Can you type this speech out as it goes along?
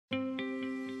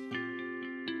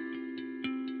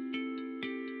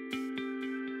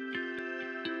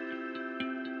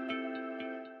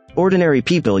Ordinary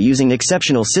people using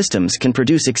exceptional systems can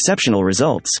produce exceptional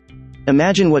results.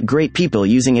 Imagine what great people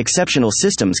using exceptional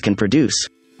systems can produce.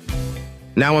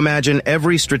 Now imagine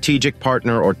every strategic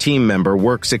partner or team member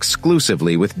works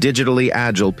exclusively with digitally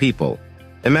agile people.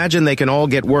 Imagine they can all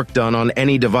get work done on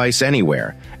any device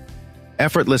anywhere,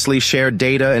 effortlessly share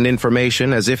data and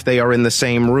information as if they are in the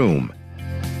same room.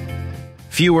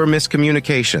 Fewer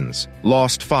miscommunications,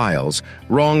 lost files,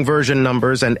 wrong version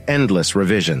numbers, and endless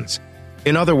revisions.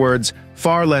 In other words,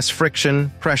 far less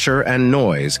friction, pressure, and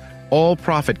noise, all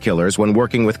profit killers when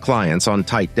working with clients on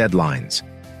tight deadlines.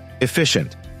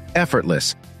 Efficient,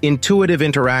 effortless, intuitive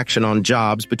interaction on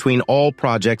jobs between all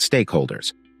project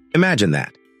stakeholders. Imagine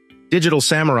that. Digital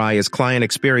Samurai is client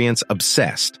experience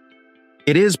obsessed.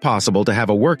 It is possible to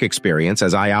have a work experience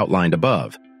as I outlined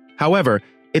above. However,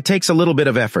 it takes a little bit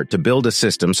of effort to build a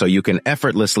system so you can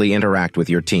effortlessly interact with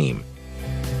your team.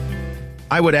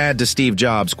 I would add to Steve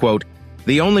Jobs' quote,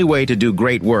 "The only way to do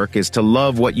great work is to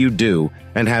love what you do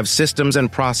and have systems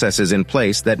and processes in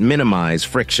place that minimize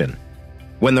friction."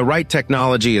 When the right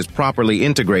technology is properly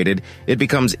integrated, it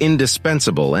becomes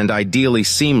indispensable and ideally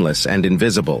seamless and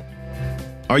invisible.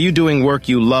 Are you doing work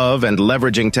you love and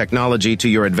leveraging technology to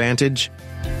your advantage?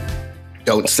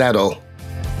 Don't settle.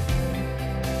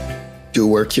 Do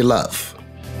work you love.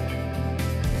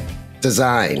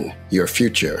 Design your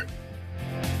future.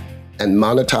 And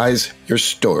monetize your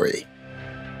story.